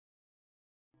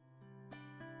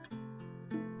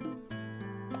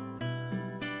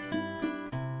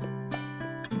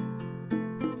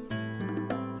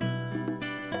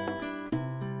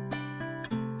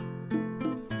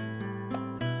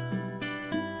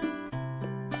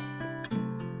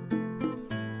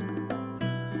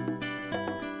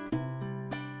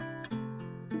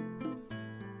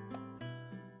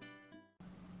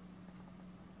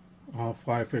All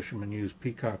fly fishermen use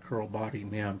Peacock Herl body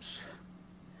nymphs.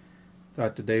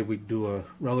 Thought today we'd do a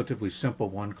relatively simple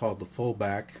one called the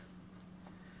Fullback.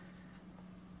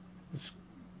 It's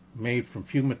made from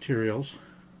few materials.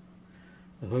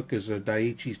 The hook is a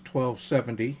Daiichi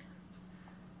 1270.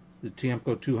 The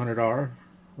Tiemco 200R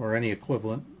or any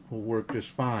equivalent will work just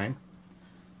fine.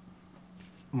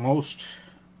 Most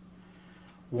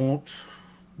won't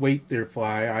weight their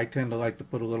fly. I tend to like to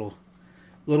put a little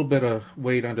bit of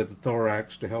weight under the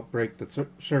thorax to help break the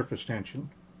surface tension.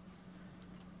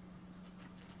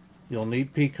 You'll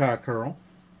need Peacock Herl.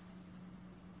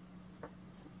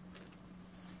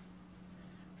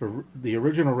 For the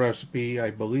original recipe, I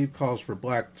believe calls for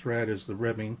black thread as the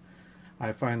ribbing.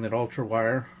 I find that ultra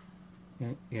wire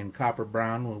in copper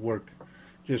brown will work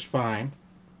just fine.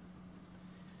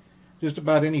 Just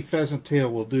about any pheasant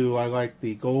tail will do. I like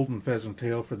the golden pheasant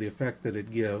tail for the effect that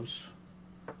it gives.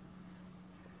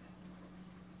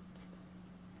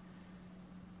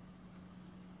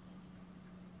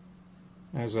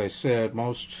 As I said,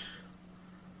 most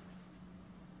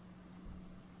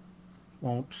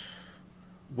won't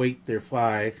weight their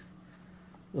fly.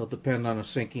 They'll depend on a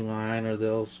sinking line, or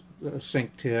they'll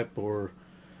sink tip, or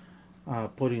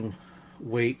putting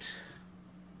weight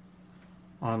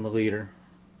on the leader.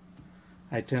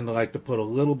 I tend to like to put a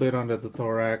little bit under the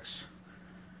thorax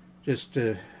just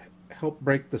to help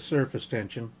break the surface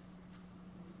tension.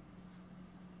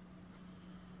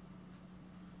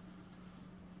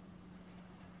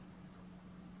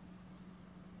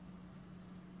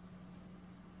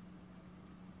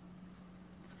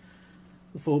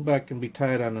 The Fullback can be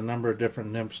tied on a number of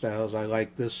different nymph styles. I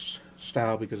like this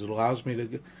style because it allows me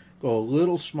to go a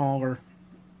little smaller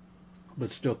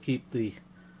but still keep the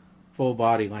full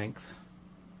body length.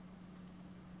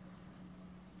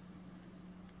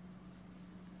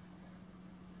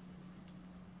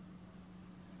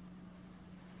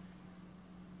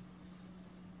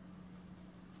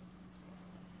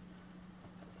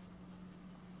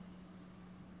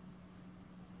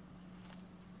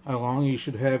 How long you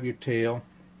should have your tail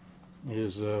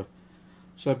is a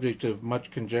subject of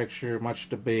much conjecture, much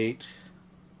debate.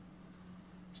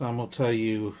 Some will tell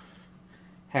you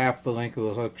half the length of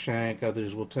the hook shank,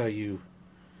 others will tell you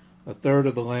a third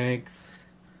of the length.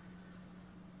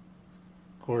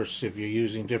 Of course, if you're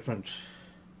using different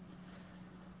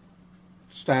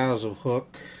styles of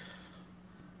hook,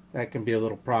 that can be a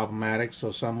little problematic.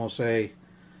 So some will say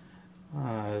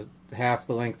half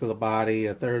the length of the body,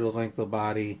 a third of the length of the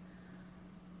body.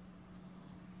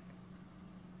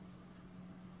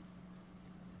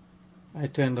 I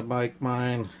tend to like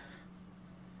mine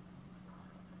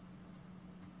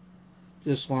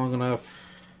just long enough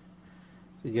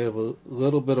to give a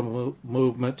little bit of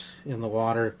movement in the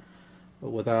water, but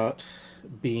without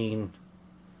being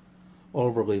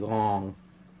overly long.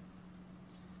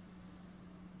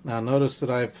 Now notice that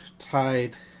I've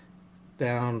tied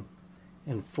down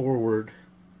and forward,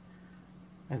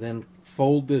 and then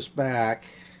fold this back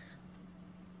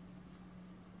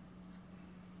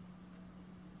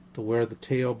to where the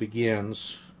tail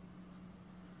begins,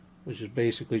 which is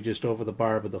basically just over the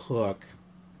barb of the hook.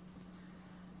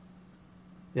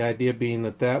 The idea being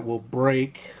that that will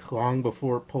break long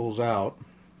before it pulls out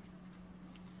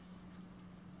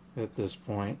at this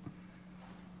point.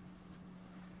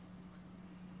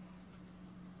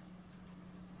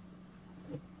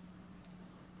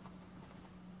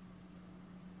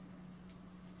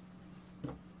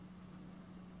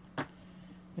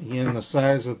 Again, the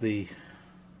size of the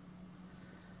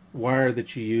wire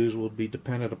that you use will be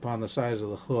dependent upon the size of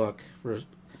the hook.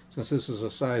 Since this is a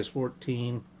size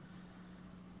 14,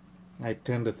 I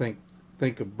tend to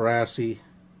think of Brassie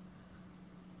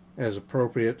as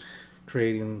appropriate,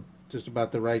 creating just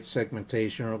about the right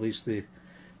segmentation, or at least the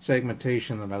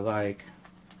segmentation that I like.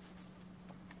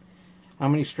 How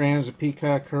many strands of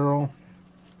Peacock Herl?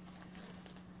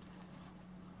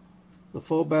 The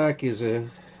Fullback is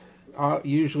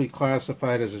usually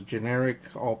classified as a generic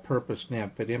all-purpose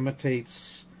nymph. It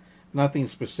imitates nothing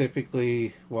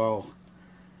specifically while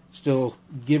still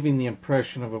giving the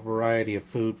impression of a variety of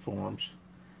food forms.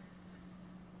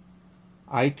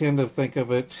 I tend to think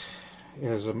of it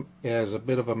as a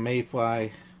bit of a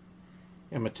mayfly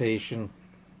imitation.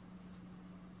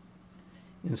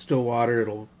 In still water,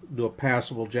 it'll do a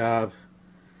passable job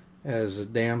as a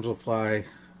damselfly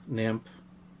nymph.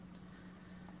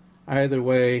 Either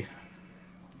way,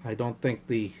 I don't think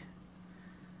the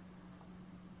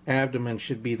abdomen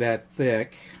should be that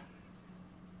thick.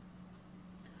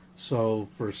 So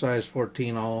for size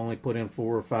 14, I'll only put in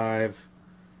 4 or 5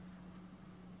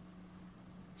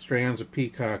 strands of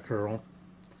Peacock Herl.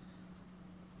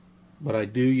 but I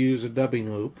do use a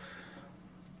dubbing loop.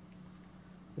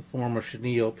 The form of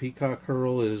chenille. Peacock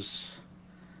Herl is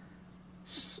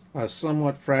a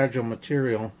somewhat fragile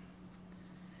material,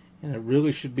 and it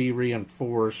really should be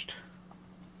reinforced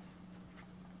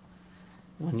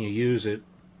when you use it.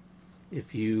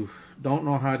 If you don't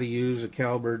know how to use a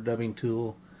cowbird dubbing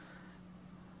tool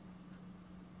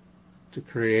to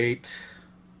create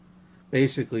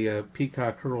basically a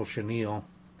Peacock Herl chenille,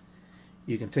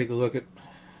 you can take a look at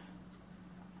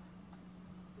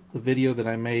the video that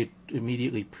I made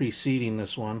immediately preceding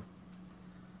this one,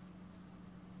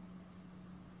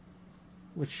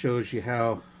 which shows you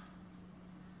how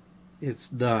it's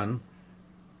done.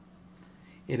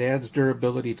 It adds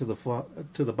durability to the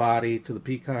body, to the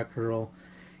Peacock Herl.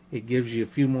 It gives you a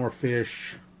few more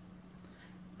fish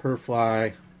per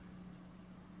fly.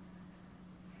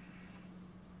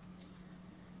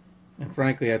 And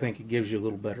frankly, I think it gives you a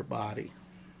little better body.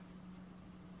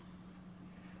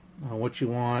 Now, what you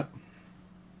want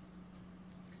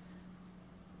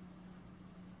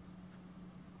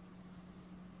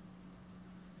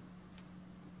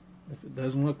if it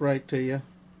doesn't look right to you,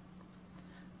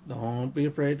 don't be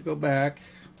afraid to go back.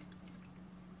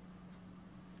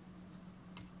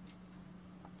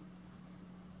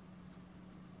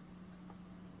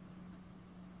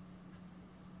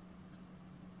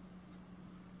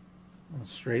 And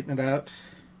straighten it out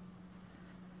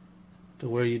to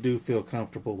where you do feel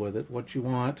comfortable with it. What you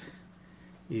want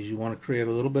is you want to create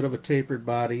a little bit of a tapered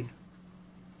body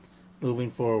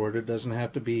moving forward. It doesn't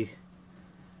have to be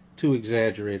too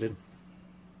exaggerated.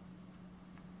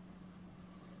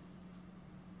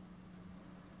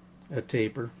 A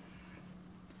taper,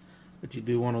 but you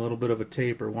do want a little bit of a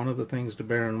taper. One of the things to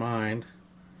bear in mind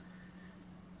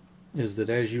is that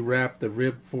as you wrap the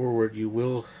rib forward, you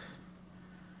will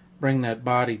bring that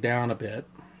body down a bit.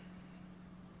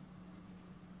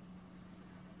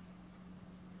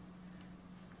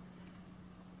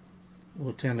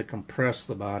 Will tend to compress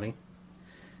the body.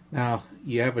 Now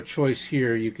you have a choice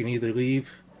here. You can either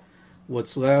leave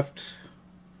what's left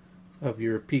of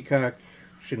your peacock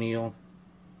chenille,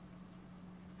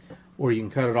 or you can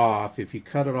cut it off. If you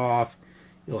cut it off,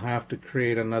 you'll have to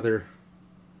create another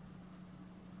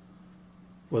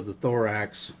with the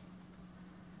thorax.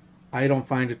 I don't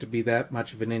find it to be that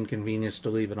much of an inconvenience to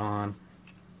leave it on,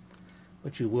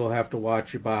 but you will have to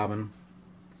watch your bobbin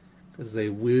because they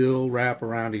will wrap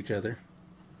around each other.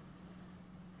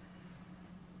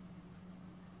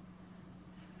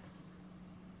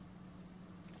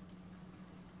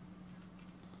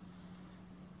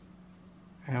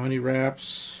 How many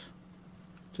wraps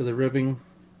to the ribbing?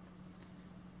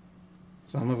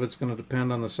 Some of it's going to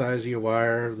depend on the size of your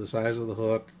wire, the size of the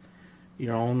hook,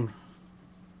 your own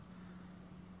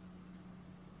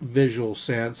visual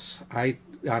sense.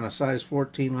 On a size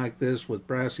 14 like this with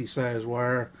Brassie size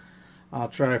wire, I'll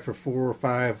try for 4 or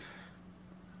 5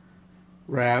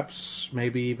 wraps,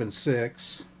 maybe even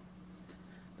 6,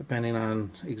 depending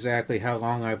on exactly how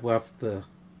long I've left the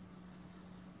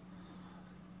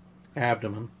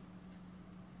abdomen.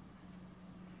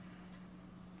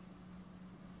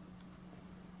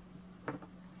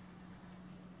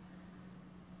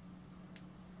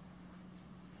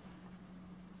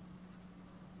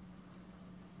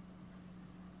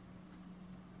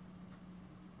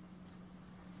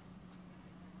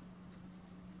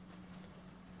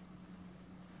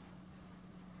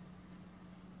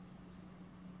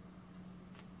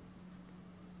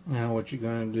 Now what you're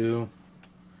going to do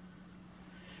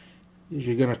is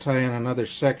you're going to tie in another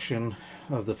section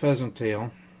of the pheasant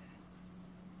tail.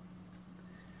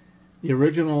 The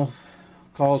original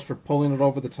calls for pulling it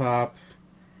over the top,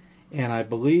 and I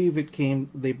believe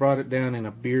they brought it down in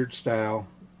a beard style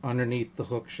underneath the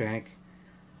hook shank.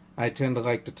 I tend to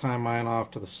like to tie mine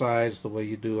off to the sides the way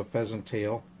you do a pheasant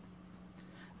tail.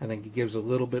 I think it gives a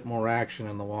little bit more action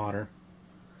in the water.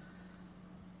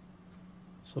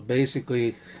 So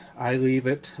basically, I leave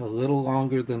it a little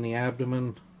longer than the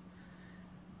abdomen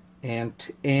and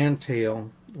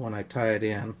tail when I tie it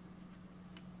in.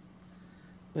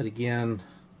 But again,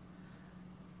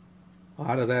 a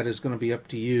lot of that is going to be up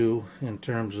to you in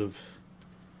terms of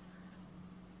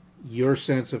your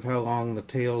sense of how long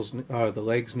the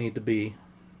legs need to be.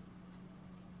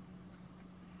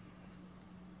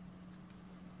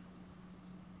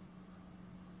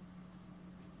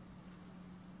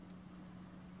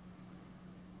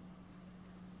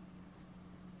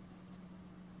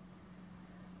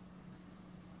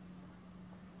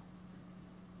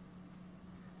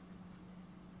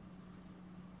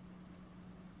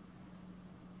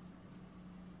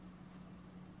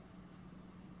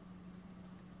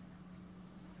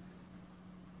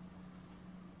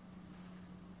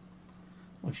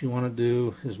 what you want to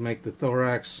do is make the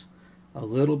thorax a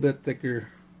little bit thicker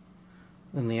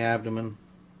than the abdomen,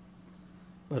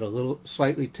 but a little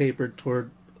slightly tapered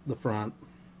toward the front.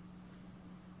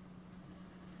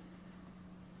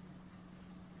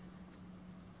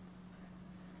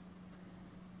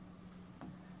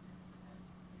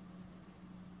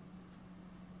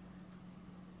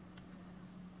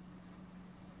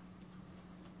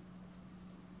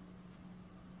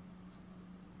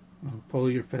 And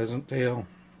pull your pheasant tail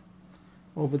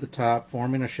over the top,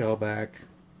 forming a shellback.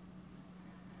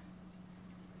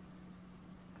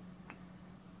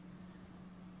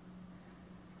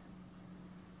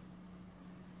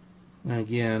 And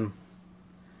again,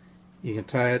 you can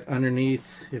tie it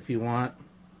underneath if you want.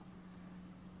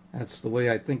 That's the way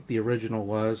I think the original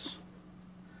was.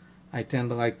 I tend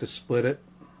to like to split it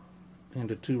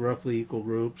into two roughly equal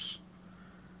groups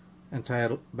and tie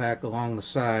it back along the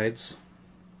sides.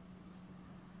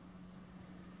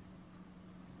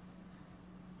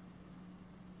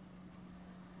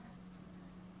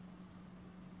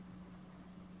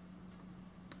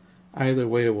 Either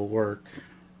way will work.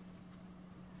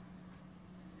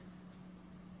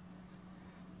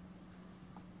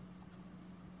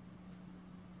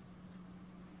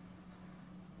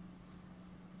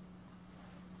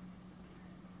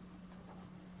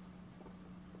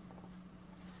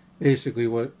 Basically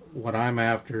what I'm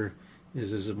after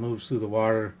is as it moves through the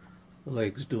water, the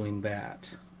leg's doing that.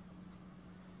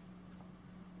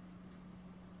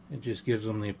 It just gives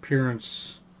them the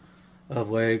appearance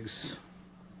of legs.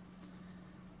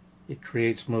 It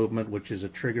creates movement, which is a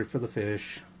trigger for the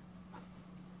fish.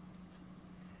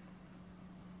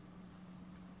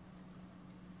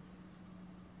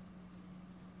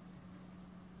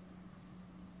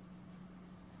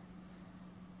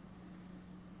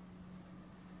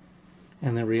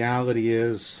 And the reality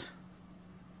is,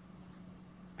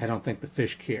 I don't think the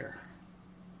fish care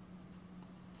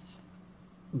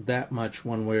that much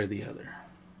one way or the other.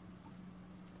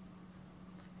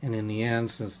 And in the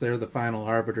end, since they're the final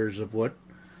arbiters of what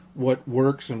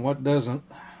works and what doesn't,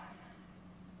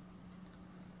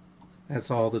 that's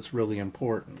all that's really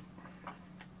important.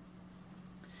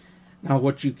 Now,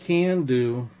 what you can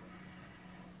do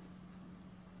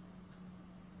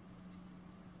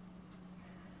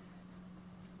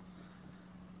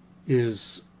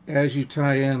is, as you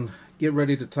tie in, get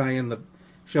ready to tie in the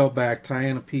shellback, tie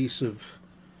in a piece of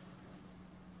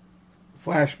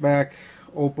flashback,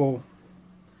 opal,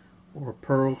 or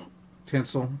pearl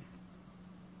tinsel.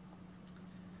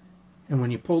 And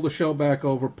when you pull the shellback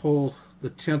over, pull the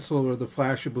tinsel or the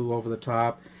flashaboo over the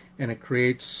top, and it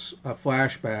creates a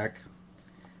flashback.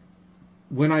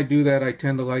 When I do that, I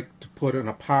tend to like to put an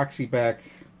epoxy back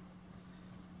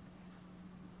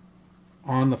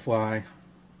on the fly.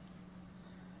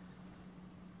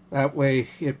 That way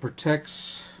it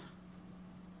protects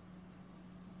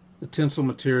the tinsel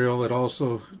material. It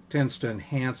also tends to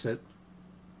enhance it.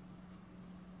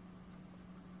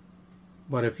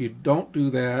 But if you don't do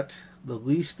that, the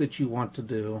least that you want to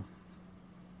do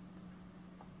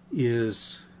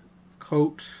is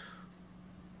coat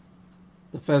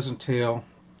the pheasant tail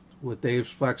with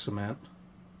Dave's Flexament.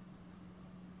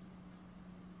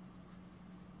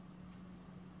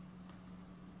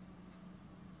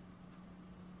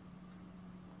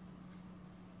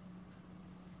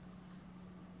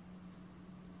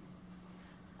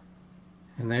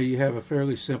 And there you have a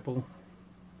fairly simple,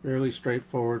 fairly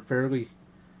straightforward, fairly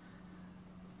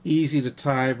easy to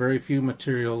tie, very few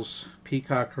materials,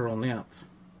 Peacock Herl nymph.